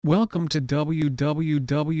Welcome to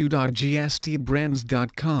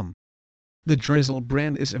www.gstbrands.com. The Drizzle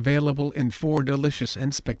brand is available in 4 delicious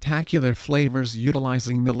and spectacular flavors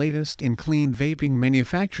utilizing the latest in clean vaping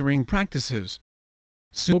manufacturing practices.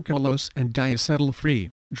 Sucralose and diacetyl-free,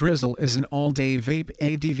 Drizzle is an all-day vape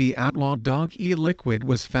ADV outlaw dog e-liquid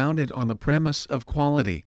was founded on the premise of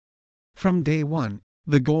quality. From day one,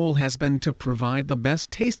 the goal has been to provide the best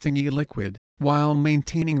tasting e-liquid, while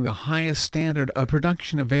maintaining the highest standard of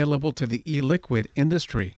production available to the e-liquid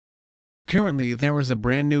industry. Currently there is a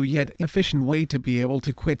brand new yet efficient way to be able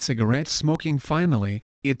to quit cigarette smoking finally,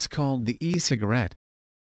 it's called the e-cigarette.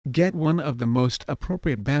 Get one of the most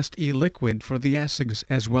appropriate best e-liquid for the e-cigs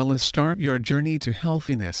as well as start your journey to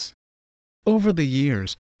healthiness. Over the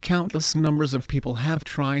years, countless numbers of people have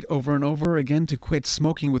tried over and over again to quit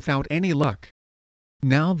smoking without any luck.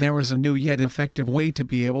 Now there is a new yet effective way to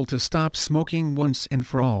be able to stop smoking once and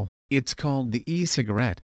for all, it's called the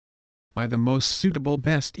e-cigarette. Buy the most suitable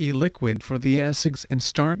best e-liquid for the e-cigs and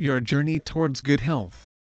start your journey towards good health.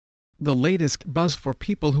 The latest buzz for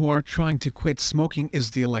people who are trying to quit smoking is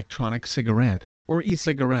the electronic cigarette, or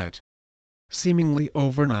e-cigarette. Seemingly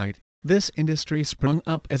overnight, this industry sprung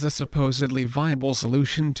up as a supposedly viable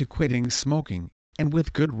solution to quitting smoking, and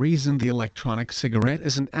with good reason. The electronic cigarette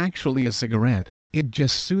isn't actually a cigarette. It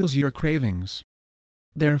just soothes your cravings.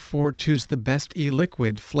 Therefore choose the best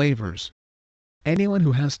e-liquid flavors. Anyone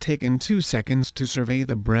who has taken 2 seconds to survey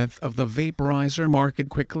the breadth of the vaporizer market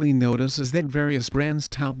quickly notices that various brands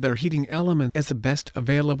tout their heating element as the best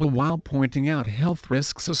available while pointing out health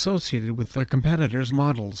risks associated with their competitors'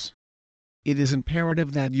 models. It is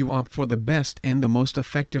imperative that you opt for the best and the most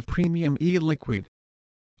effective premium e-liquid.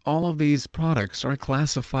 All of these products are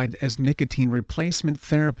classified as nicotine replacement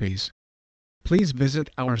therapies. Please visit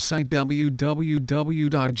our site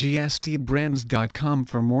www.gstbrands.com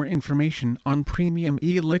for more information on premium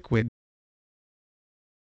e-liquid.